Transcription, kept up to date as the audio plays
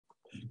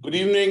Good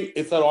evening.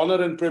 It's our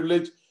honor and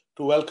privilege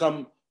to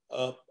welcome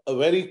a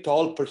very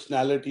tall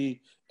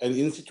personality, an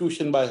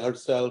institution by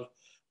herself,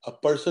 a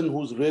person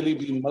who's really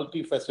been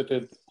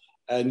multifaceted,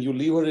 and you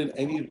leave her in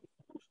any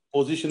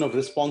position of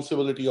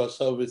responsibility or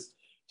service,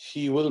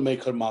 she will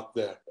make her mark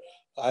there.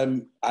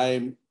 I'm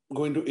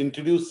going to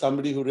introduce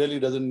somebody who really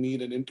doesn't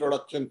need an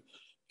introduction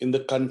in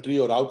the country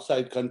or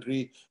outside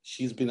country.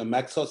 She's been a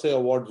Magsaysay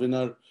Award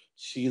winner.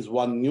 She's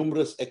won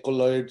numerous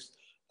accolades.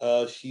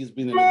 She's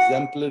been an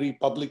exemplary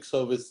public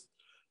service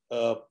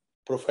uh,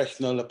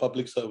 professional, a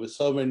public service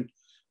servant,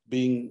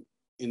 being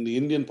in the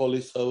Indian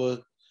Police Service.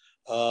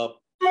 Uh,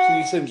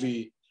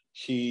 Recently,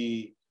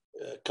 she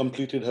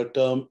completed her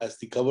term as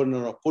the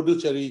governor of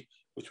Puducherry,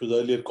 which was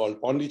earlier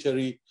called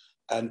Pondicherry.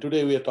 And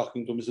today we are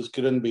talking to Mrs.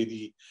 Kiran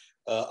Bedi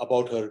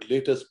about her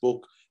latest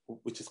book,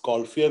 which is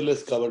called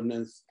Fearless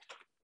Governance.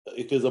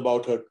 It is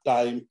about her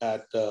time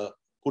at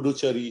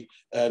Puducherry,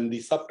 and the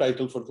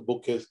subtitle for the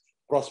book is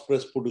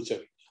Prosperous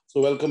Puducherry. So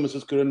welcome,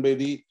 Mrs. Kiran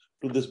Bedi,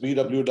 to this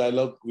BW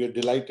Dialogue. We are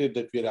delighted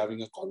that we are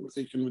having a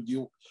conversation with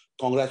you.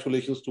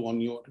 Congratulations on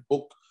your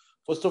book.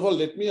 First of all,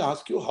 let me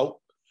ask you how,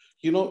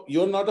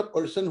 you're not a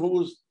person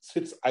who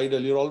sits idle.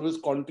 You're always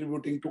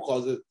contributing to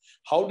causes.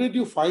 How did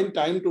you find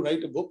time to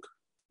write a book?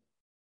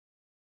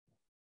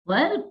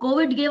 Well,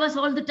 COVID gave us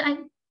all the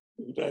time.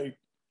 Right.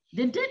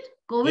 Didn't it?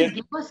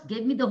 COVID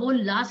gave me the whole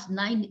last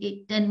 9,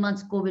 8, 10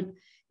 months. COVID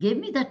gave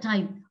me that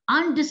time.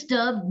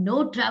 Undisturbed,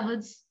 no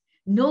travels,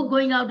 no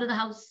going out of the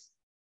house.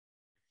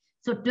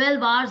 So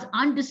 12 hours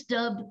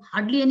undisturbed,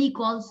 hardly any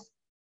calls.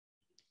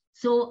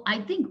 So I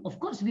think, of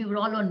course, we were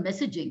all on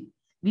messaging.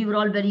 We were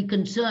all very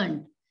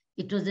concerned.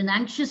 It was an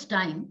anxious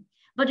time,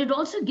 but it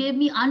also gave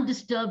me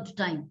undisturbed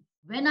time.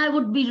 When I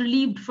would be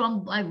relieved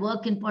from my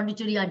work in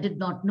Pondicherry, I did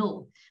not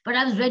know, but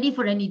I was ready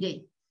for any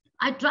day.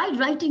 I tried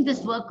writing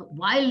this work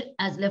while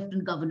as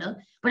Lieutenant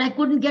Governor, but I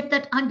couldn't get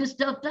that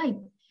undisturbed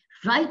time.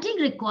 Writing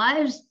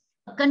requires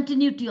a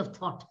continuity of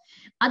thought.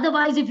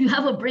 Otherwise, if you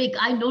have a break,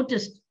 I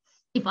noticed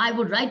if I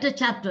would write a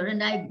chapter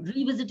and I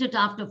revisit it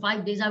after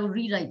 5 days, I would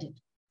rewrite it.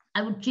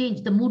 I would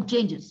change, the mood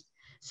changes.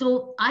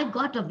 So I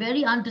got a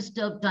very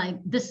undisturbed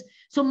time.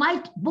 So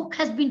my book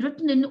has been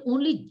written in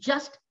only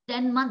just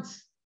 10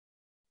 months.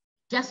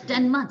 Just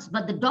 10 months.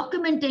 But the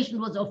documentation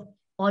was of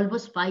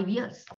almost 5 years.